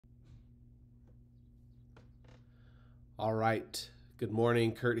All right, good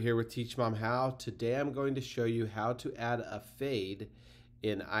morning. Kurt here with Teach Mom How. Today I'm going to show you how to add a fade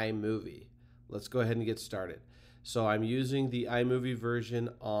in iMovie. Let's go ahead and get started. So I'm using the iMovie version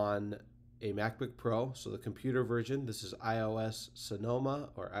on a MacBook Pro. So the computer version, this is iOS Sonoma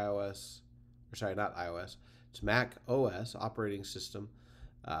or not iOS, it's macOS operating system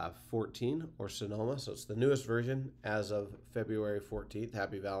 14 or Sonoma. So it's the newest version as of February 14th.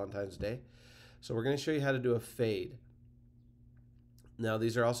 Happy Valentine's Day. So we're going to show you how to do a fade. Now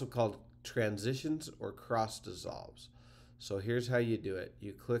these are also called transitions or cross dissolves. So here's how you do it.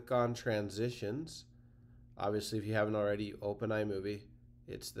 You click on transitions. Obviously, if you haven't already, you open iMovie.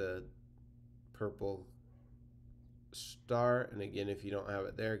 It's the purple star. And again, if you don't have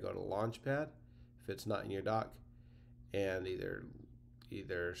it there, go to Launchpad if it's not in your dock, and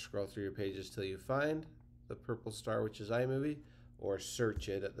either scroll through your pages till you find the purple star, which is iMovie, or search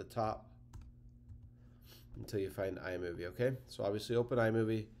it at the top until you find iMovie. Okay, so obviously open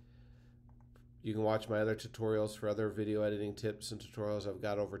iMovie. You can watch my other tutorials for other video editing tips and tutorials. I've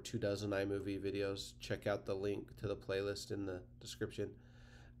got over 24 iMovie videos. Check out the link to the playlist in the description.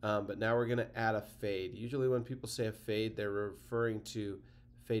 But now we're going to add a fade. Usually when people say a fade, they're referring to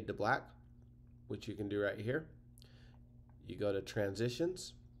fade to black, which you can do right here. You go to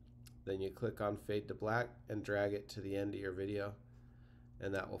transitions, then you click on fade to black and drag it to the end of your video,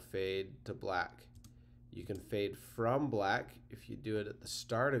 and that will fade to black. You can fade from black if you do it at the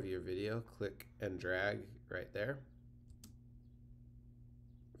start of your video. Click and drag right there.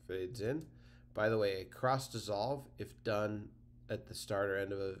 Fades in. By the way, a cross dissolve, if done at the start or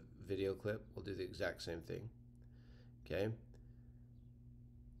end of a video clip, will do the exact same thing. Okay.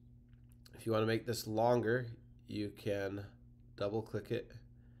 If you want to make this longer, you can double click it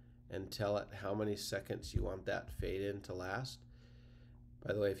and tell it how many seconds you want that fade in to last.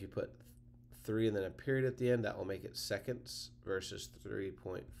 By the way, if you put 3 and then a period at the end, that will make it seconds versus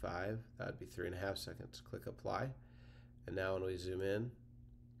 3.5. That would be 3.5 seconds. Click apply. And now when we zoom in,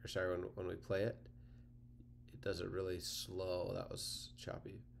 or sorry, when we play it, it does it really slow. That was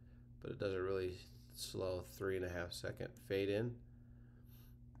choppy, but it does a really slow 3.5 second fade in.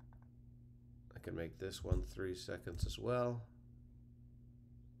 I can make this one 3 seconds as well.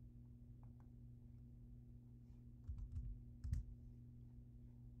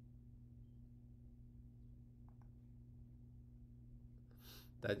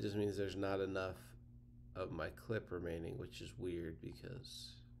 That just means there's not enough of my clip remaining, which is weird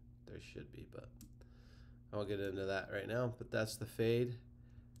because there should be, but I won't get into that right now. But that's the fade.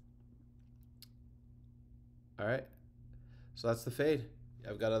 All right, so that's the fade.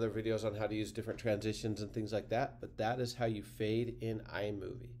 I've got other videos on how to use different transitions and things like that, but that is how you fade in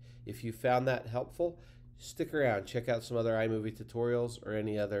iMovie. If you found that helpful, stick around. Check out some other iMovie tutorials or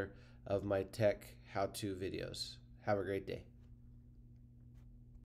any other of my tech how-to videos. Have a great day.